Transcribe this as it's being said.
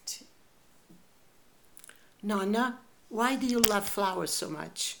Nonna, why do you love flowers so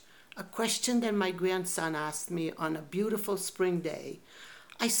much? A question that my grandson asked me on a beautiful spring day.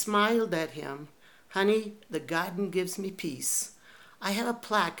 I smiled at him. Honey, the garden gives me peace. I have a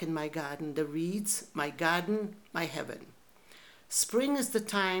plaque in my garden that reads, My garden, my heaven. Spring is the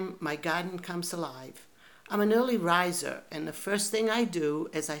time my garden comes alive. I'm an early riser, and the first thing I do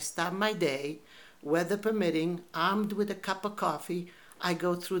as I start my day, weather permitting, armed with a cup of coffee, I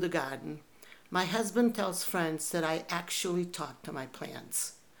go through the garden. My husband tells friends that I actually talk to my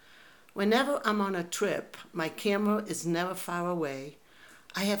plants. Whenever I'm on a trip, my camera is never far away.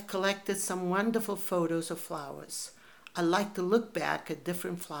 I have collected some wonderful photos of flowers. I like to look back at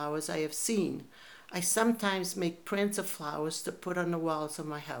different flowers I have seen. I sometimes make prints of flowers to put on the walls of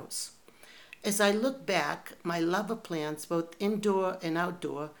my house. As I look back, my love of plants, both indoor and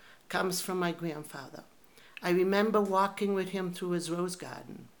outdoor, comes from my grandfather. I remember walking with him through his rose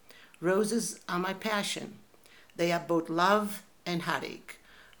garden. Roses are my passion. They are both love and heartache.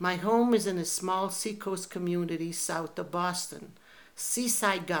 My home is in a small seacoast community south of Boston.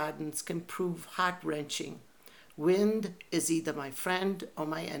 Seaside gardens can prove heart-wrenching. Wind is either my friend or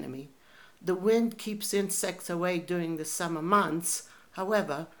my enemy. The wind keeps insects away during the summer months.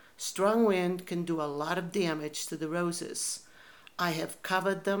 However, strong wind can do a lot of damage to the roses. I have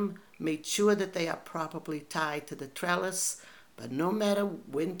covered them, made sure that they are properly tied to the trellis, but no matter,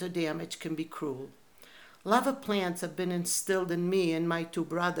 winter damage can be cruel. Love of plants have been instilled in me and my two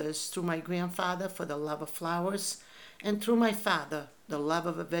brothers through my grandfather for the love of flowers and through my father, the love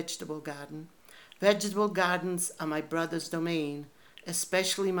of a vegetable garden. Vegetable gardens are my brother's domain,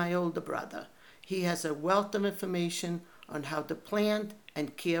 especially my older brother. He has a wealth of information on how to plant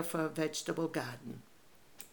and care for a vegetable garden.